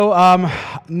So,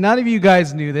 none of you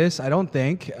guys knew this, I don't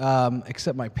think,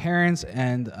 except my parents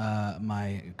and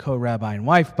my co-rabbi and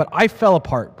wife, but I fell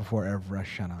apart before Erev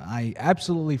Rosh Hashanah. I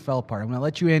absolutely fell apart. I'm going to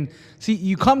let you in. See,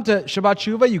 you come to Shabbat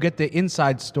Shuvah, you get the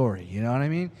inside story, you know what I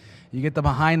mean? You get the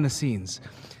behind the scenes.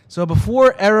 So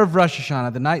before Erev Rosh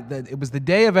Hashanah, it was the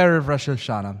day of Erev Rosh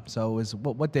Hashanah, so it was,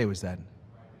 what day was that?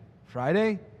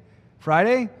 Friday?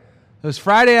 It was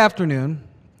Friday afternoon,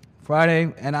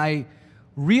 and I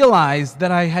realized that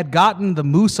I had gotten the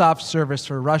Musaf service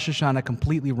for Rosh Hashanah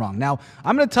completely wrong. Now,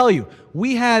 I'm going to tell you,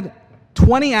 we had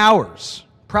 20 hours,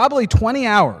 probably 20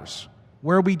 hours,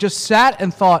 where we just sat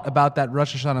and thought about that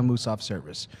Rosh Hashanah Musaf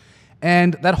service.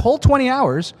 And that whole 20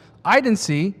 hours, I didn't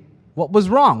see what was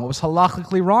wrong, what was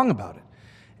halachically wrong about it.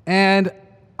 And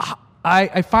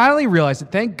I finally realized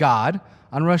that, thank God,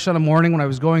 on Rosh Hashanah morning when I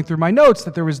was going through my notes,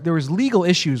 that there was legal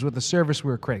issues with the service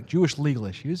we were creating, Jewish legal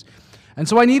issues. And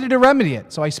so I needed to remedy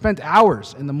it. So I spent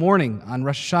hours in the morning on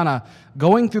Rosh Hashanah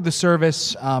going through the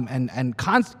service and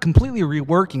completely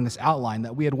reworking this outline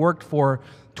that we had worked for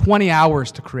 20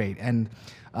 hours to create. And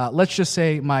let's just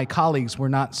say my colleagues were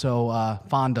not so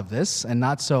fond of this and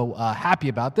not so happy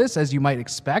about this, as you might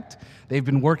expect. They've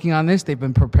been working on this. They've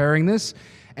been preparing this.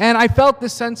 And I felt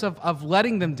this sense of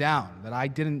letting them down, that I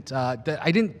didn't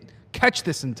catch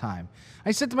this in time.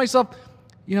 I said to myself,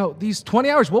 you know, these 20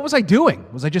 hours, what was I doing?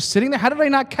 Was I just sitting there? How did I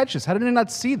not catch this? How did I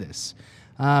not see this?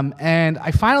 And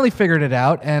I finally figured it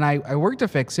out, and I worked to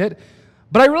fix it.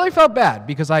 But I really felt bad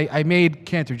because I made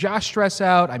Cantor Josh stress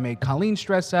out. I made Colleen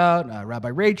stress out, Rabbi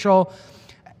Rachel.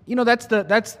 You know,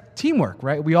 that's teamwork,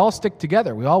 right? We all stick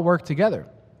together. We all work together.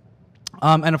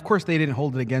 And, of course, they didn't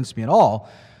hold it against me at all.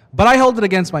 But I held it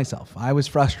against myself. I was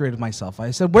frustrated with myself.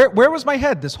 I said, where was my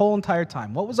head this whole entire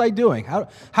time? What was I doing?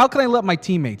 How can I let my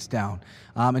teammates down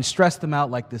and stress them out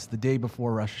like this the day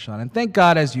before Rosh Hashanah? And thank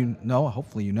God, as you know,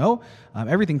 hopefully you know,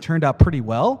 everything turned out pretty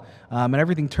well, and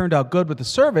everything turned out good with the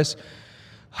service.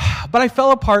 But I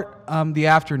fell apart the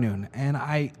afternoon, and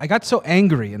I got so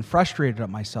angry and frustrated at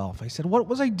myself. I said, what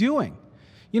was I doing?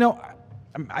 You know,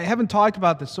 I haven't talked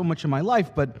about this so much in my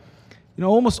life, but you know,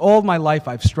 almost all of my life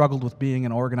I've struggled with being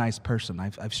an organized person.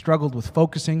 I've struggled with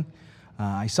focusing.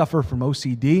 I suffer from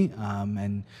OCD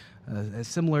and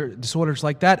similar disorders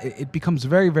like that. It becomes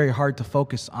very, very hard to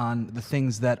focus on the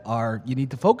things that you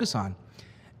need to focus on.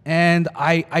 And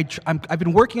I've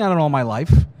been working on it all my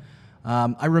life.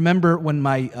 I remember when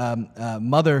my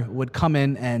mother would come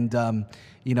in and,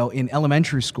 you know, in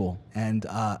elementary school, and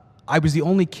I was the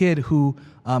only kid who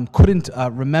couldn't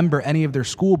remember any of their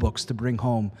school books to bring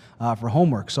home for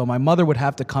homework. So my mother would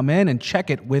have to come in and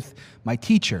check it with my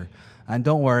teacher. And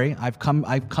don't worry,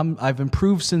 I've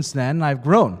improved since then, and I've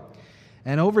grown.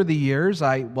 And over the years,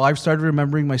 I've started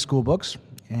remembering my school books,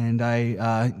 and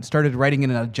I started writing in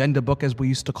an agenda book, as we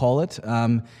used to call it.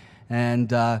 But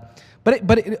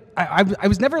I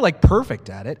was never like perfect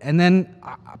at it. And then,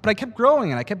 but I kept growing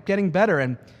and I kept getting better.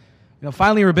 And you know,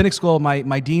 finally, in rabbinic school,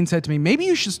 my dean said to me, maybe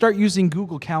you should start using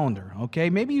Google Calendar,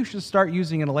 okay? Maybe you should start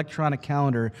using an electronic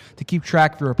calendar to keep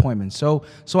track of your appointments. So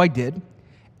I did,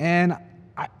 and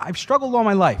I've struggled all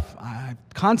my life. I've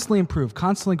constantly improved,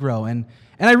 constantly grow, and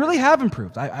I really have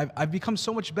improved. I've become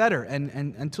so much better,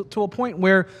 and to a point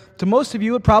where, to most of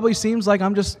you, it probably seems like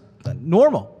I'm just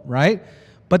normal, right?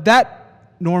 But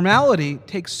that normality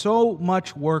takes so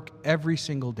much work every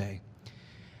single day.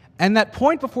 And that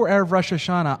point before Erev Rosh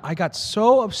Hashanah, I got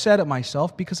so upset at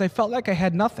myself because I felt like I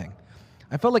had nothing.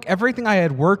 I felt like everything I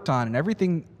had worked on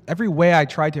and every way I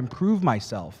tried to improve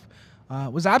myself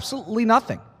was absolutely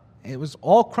nothing. It was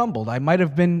all crumbled. I might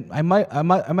have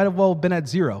well been at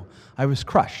zero. I was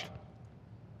crushed.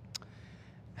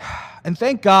 And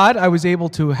thank God I was able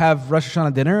to have Rosh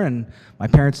Hashanah dinner, and my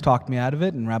parents talked me out of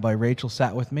it, and Rabbi Rachel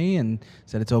sat with me and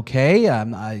said, it's okay,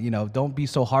 you know, don't be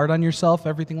so hard on yourself,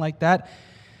 everything like that.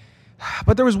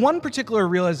 But there was one particular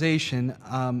realization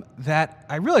that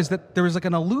I realized that there was like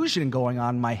an illusion going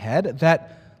on in my head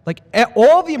that like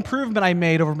all the improvement I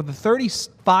made over the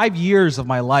 35 years of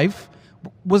my life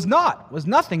was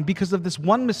nothing because of this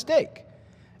one mistake.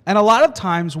 And a lot of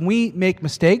times when we make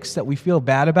mistakes that we feel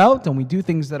bad about and we do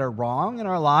things that are wrong in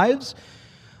our lives,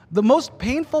 the most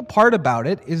painful part about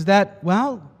it is that,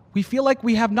 well, we feel like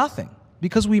we have nothing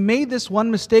because we made this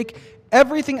one mistake.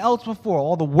 Everything else before,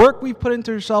 all the work we've put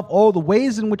into ourselves, all the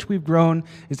ways in which we've grown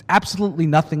is absolutely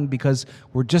nothing because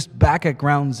we're just back at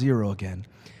ground zero again.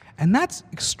 And that's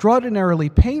extraordinarily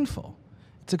painful.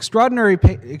 It's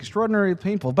extraordinarily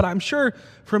painful. But I'm sure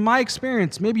from my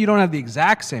experience, maybe you don't have the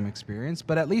exact same experience,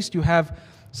 but at least you have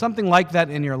something like that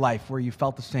in your life where you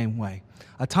felt the same way.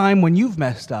 A time when you've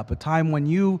messed up, a time when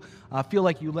you feel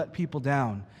like you let people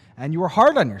down. and you were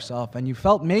hard on yourself, and you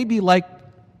felt maybe like,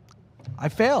 I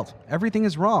failed. Everything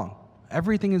is wrong.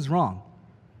 Everything is wrong.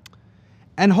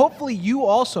 And hopefully you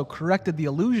also corrected the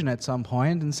illusion at some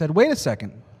point and said, wait a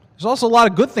second, there's also a lot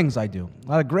of good things I do, a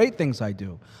lot of great things I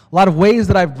do, a lot of ways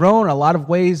that I've grown, a lot of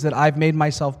ways that I've made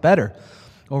myself better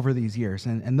over these years.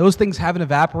 And those things haven't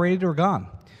evaporated or gone.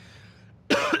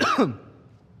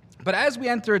 But as we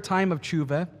enter a time of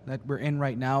tshuva that we're in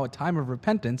right now, a time of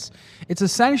repentance, it's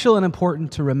essential and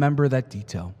important to remember that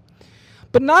detail.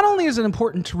 But not only is it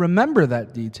important to remember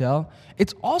that detail,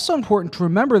 it's also important to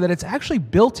remember that it's actually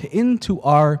built into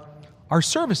our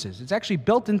services. It's actually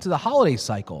built into the holiday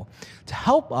cycle to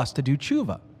help us to do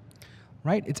tshuva,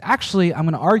 right? It's actually, I'm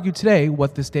going to argue today,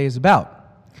 what this day is about.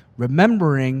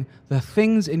 Remembering the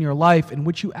things in your life in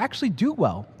which you actually do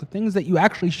well, the things that you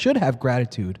actually should have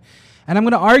gratitude. And I'm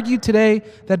going to argue today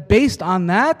that based on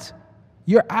that,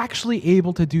 you're actually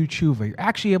able to do tshuva. You're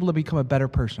actually able to become a better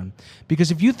person.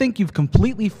 Because if you think you've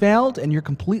completely failed and you're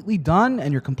completely done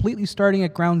and you're completely starting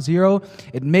at ground zero,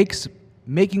 it makes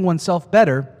making oneself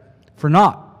better for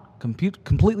naught,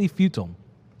 completely futile.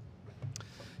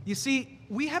 You see,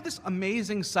 we have this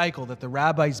amazing cycle that the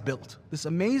rabbis built, this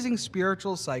amazing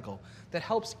spiritual cycle that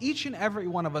helps each and every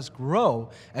one of us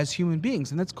grow as human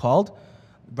beings. And it's called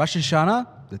Rosh Hashanah,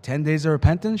 the 10 days of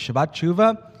repentance, Shabbat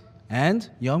Shuvah, and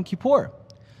Yom Kippur.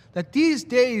 That these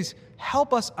days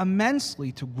help us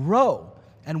immensely to grow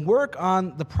and work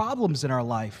on the problems in our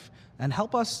life and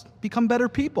help us become better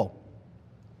people.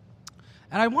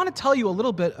 And I want to tell you a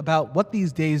little bit about what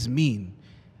these days mean,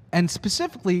 and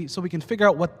specifically so we can figure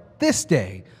out what this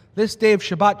day of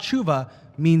Shabbat Shuvah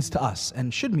means to us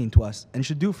and should mean to us and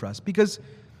should do for us. Because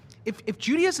if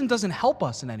Judaism doesn't help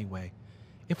us in any way,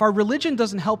 if our religion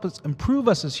doesn't help us improve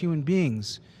us as human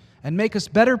beings and make us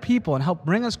better people and help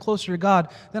bring us closer to God,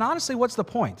 then honestly, what's the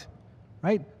point,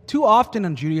 right? Too often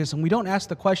in Judaism, we don't ask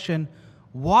the question,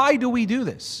 why do we do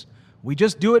this? We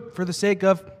just do it for the sake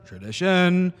of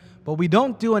tradition, but we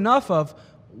don't do enough of,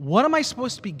 what am I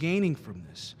supposed to be gaining from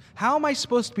this? How am I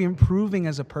supposed to be improving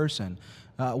as a person?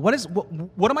 What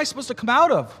am I supposed to come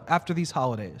out of after these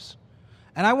holidays?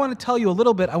 And I want to tell you a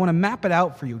little bit, I want to map it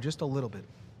out for you just a little bit.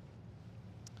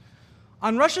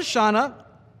 On Rosh Hashanah,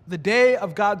 the day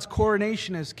of God's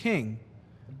coronation as king,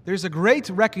 there's a great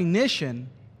recognition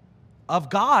of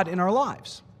God in our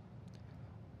lives.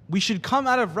 We should come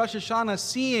out of Rosh Hashanah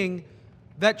seeing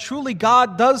that truly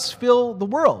God does fill the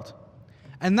world.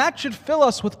 And that should fill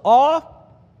us with awe.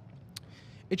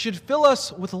 It should fill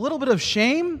us with a little bit of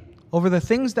shame over the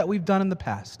things that we've done in the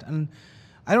past. And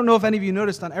I don't know if any of you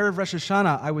noticed, on Erev Rosh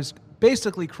Hashanah, I was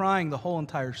basically crying the whole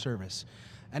entire service.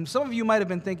 And some of you might have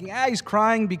been thinking, he's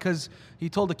crying because he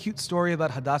told a cute story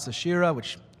about Hadassah Shira,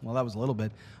 which, well, that was a little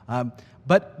bit.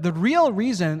 But the real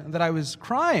reason that I was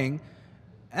crying,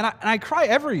 and I cry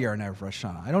every year in Erev Rosh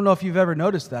Hashanah. I don't know if you've ever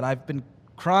noticed that. I've been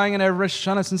crying in Erev Rosh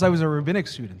Hashanah since I was a rabbinic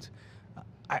student.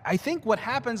 I think what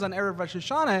happens on Erev Rosh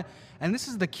Hashanah, and this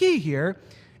is the key here,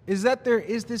 is that there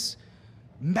is this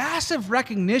massive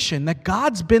recognition that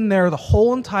God's been there the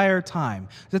whole entire time,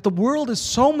 that the world is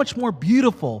so much more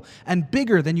beautiful and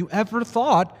bigger than you ever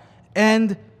thought,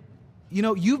 and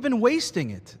you've been wasting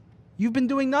it. You've been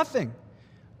doing nothing.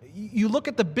 You look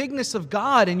at the bigness of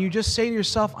God and you just say to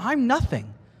yourself, I'm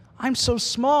nothing. I'm so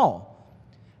small.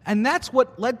 And that's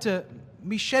what led to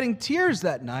me shedding tears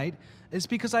that night, is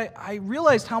because I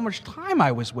realized how much time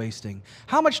I was wasting,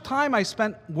 how much time I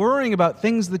spent worrying about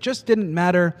things that just didn't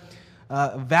matter,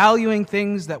 valuing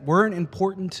things that weren't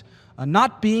important,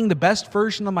 not being the best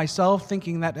version of myself,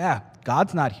 thinking that,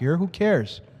 God's not here, who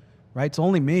cares, right? It's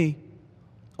only me.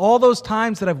 All those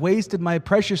times that I've wasted my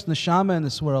precious neshama in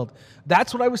this world,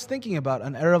 that's what I was thinking about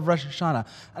on Erev Rosh Hashanah.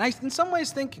 And I, in some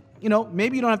ways, think,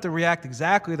 maybe you don't have to react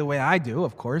exactly the way I do,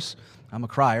 of course. I'm a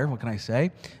crier, what can I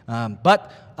say?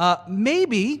 But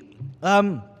maybe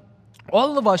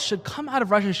all of us should come out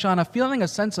of Rosh Hashanah feeling a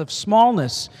sense of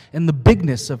smallness in the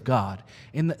bigness of God,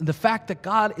 in the fact that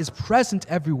God is present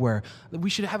everywhere. That we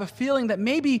should have a feeling that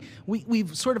maybe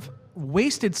we've sort of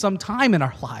wasted some time in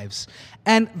our lives.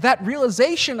 And that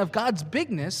realization of God's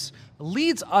bigness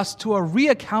leads us to a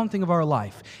reaccounting of our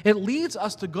life. It leads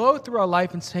us to go through our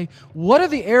life and say, what are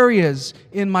the areas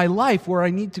in my life where I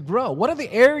need to grow? What are the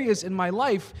areas in my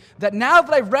life that now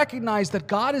that I've recognized that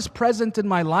God is present in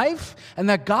my life and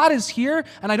that God is here,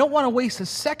 and I don't want to waste a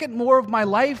second more of my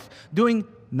life doing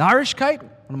narishkeit,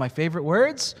 one of my favorite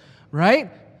words,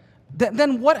 right?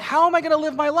 Then how am I going to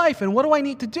live my life, and what do I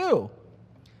need to do?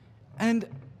 And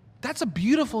that's a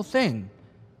beautiful thing.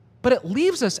 But it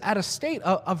leaves us at a state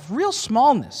of real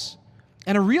smallness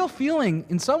and a real feeling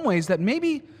in some ways that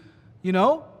maybe,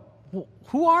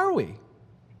 who are we?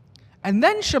 And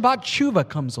then Shabbat Shuvah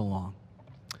comes along.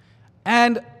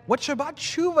 And what Shabbat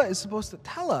Shuvah is supposed to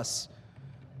tell us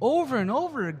over and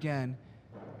over again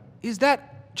is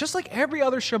that just like every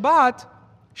other Shabbat,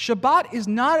 Shabbat is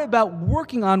not about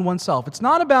working on oneself. It's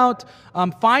not about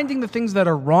finding the things that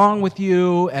are wrong with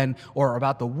you or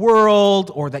about the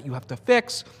world or that you have to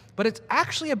fix, but it's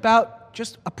actually about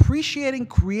just appreciating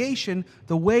creation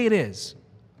the way it is,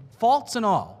 faults and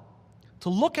all, to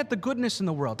look at the goodness in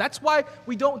the world. That's why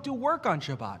we don't do work on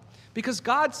Shabbat, because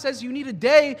God says you need a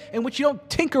day in which you don't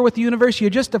tinker with the universe, you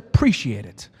just appreciate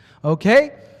it,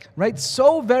 okay? Right?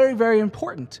 So very, very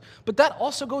important. But that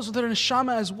also goes with our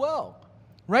neshama as well.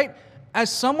 Right?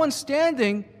 As someone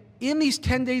standing in these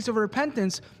 10 days of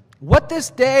repentance, what this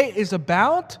day is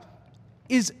about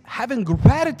is having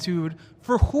gratitude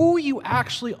for who you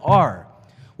actually are.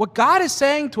 What God is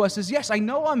saying to us is, yes, I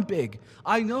know I'm big.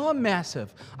 I know I'm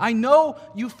massive. I know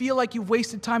you feel like you've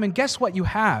wasted time, and guess what? You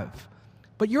have.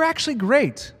 But you're actually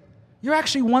great. You're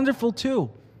actually wonderful too.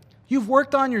 You've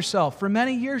worked on yourself for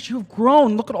many years. You've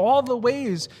grown. Look at all the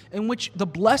ways in which the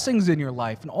blessings in your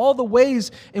life and all the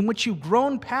ways in which you've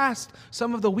grown past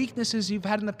some of the weaknesses you've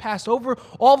had in the past, over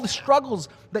all the struggles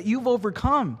that you've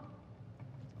overcome.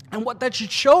 And what that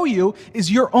should show you is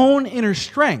your own inner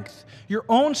strength, your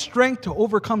own strength to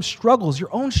overcome struggles,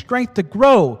 your own strength to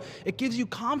grow. It gives you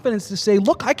confidence to say,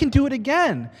 look, I can do it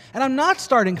again. And I'm not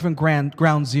starting from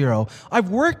ground zero. I've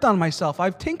worked on myself.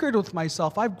 I've tinkered with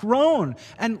myself. I've grown.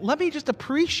 And let me just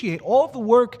appreciate all the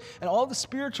work and all the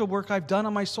spiritual work I've done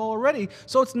on my soul already.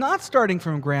 So it's not starting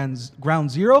from ground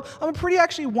zero. I'm a pretty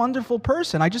actually wonderful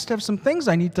person. I just have some things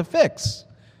I need to fix.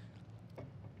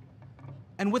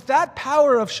 And with that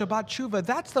power of Shabbat Shuvah,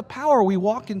 that's the power we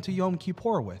walk into Yom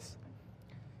Kippur with.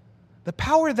 The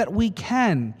power that we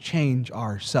can change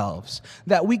ourselves,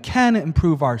 that we can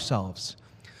improve ourselves.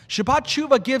 Shabbat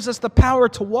Shuvah gives us the power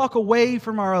to walk away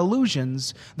from our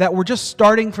illusions that we're just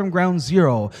starting from ground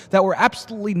zero, that we're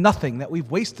absolutely nothing, that we've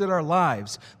wasted our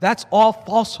lives. That's all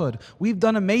falsehood. We've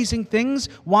done amazing things.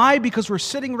 Why? Because we're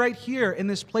sitting right here in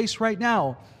this place right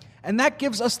now. And that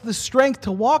gives us the strength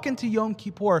to walk into Yom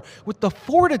Kippur with the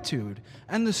fortitude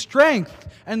and the strength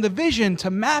and the vision to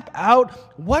map out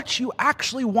what you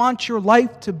actually want your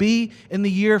life to be in the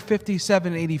year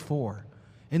 5784,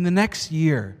 in the next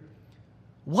year.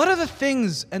 What are the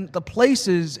things and the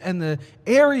places and the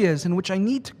areas in which I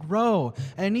need to grow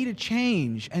and I need to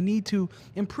change and need to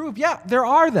improve? Yeah, there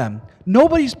are them.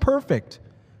 Nobody's perfect.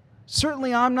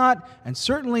 Certainly I'm not, and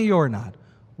certainly you're not.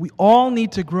 We all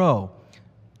need to grow.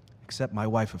 Except my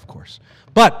wife, of course.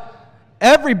 But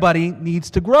everybody needs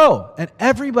to grow, and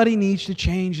everybody needs to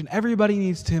change, and everybody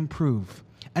needs to improve.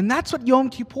 And that's what Yom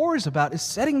Kippur is about, is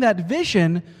setting that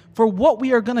vision for what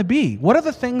we are going to be. What are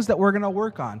the things that we're going to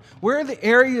work on? Where are the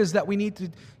areas that we need to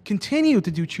continue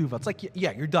to do tshuva? It's like,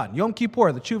 yeah, you're done. Yom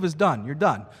Kippur, the tshuva is done. You're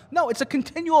done. No, it's a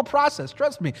continual process.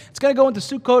 Trust me. It's going to go into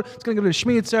Sukkot. It's going to go to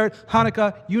Shmini Atzeret,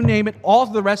 Hanukkah, you name it, all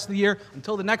through the rest of the year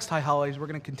until the next high holidays. We're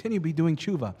going to continue to be doing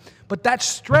tshuva. But that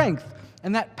strength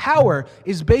and that power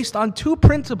is based on two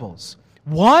principles.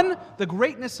 One, the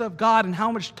greatness of God and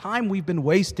how much time we've been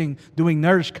wasting doing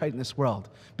nourishkeit in this world.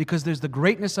 Because there's the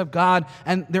greatness of God,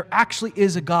 and there actually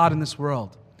is a God in this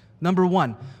world. Number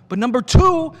one. But number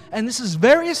two, and this is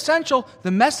very essential, the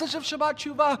message of Shabbat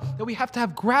Shuvah, that we have to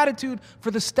have gratitude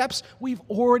for the steps we've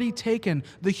already taken,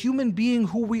 the human being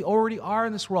who we already are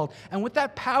in this world. And with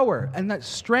that power and that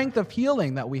strength of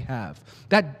healing that we have,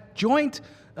 that joint,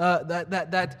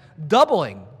 that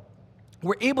doubling,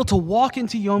 we're able to walk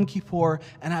into Yom Kippur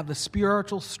and have the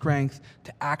spiritual strength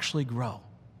to actually grow.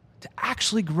 To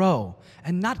actually grow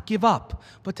and not give up,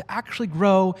 but to actually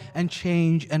grow and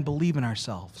change and believe in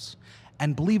ourselves.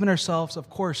 And believe in ourselves,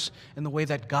 of course, in the way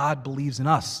that God believes in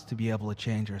us to be able to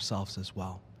change ourselves as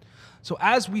well. So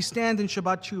as we stand in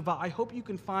Shabbat Shuvah, I hope you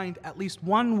can find at least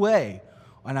one way,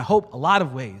 and I hope a lot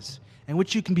of ways, in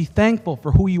which you can be thankful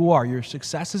for who you are, your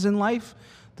successes in life,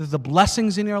 the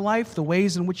blessings in your life, the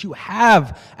ways in which you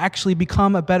have actually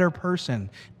become a better person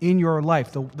in your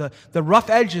life, the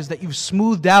rough edges that you've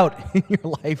smoothed out in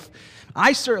your life.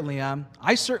 I certainly am.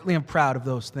 I certainly am proud of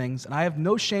those things, and I have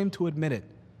no shame to admit it.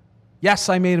 Yes,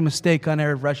 I made a mistake on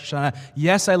Erev Rosh Hashanah.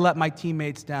 Yes, I let my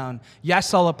teammates down.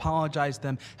 Yes, I'll apologize to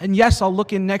them. And yes, I'll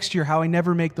look in next year how I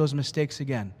never make those mistakes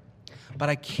again. But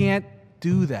I can't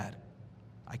do that.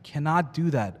 I cannot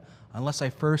do that unless I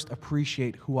first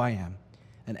appreciate who I am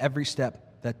and every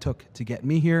step that took to get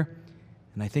me here.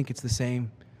 And I think it's the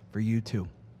same for you too.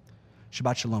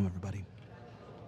 Shabbat Shalom, everybody.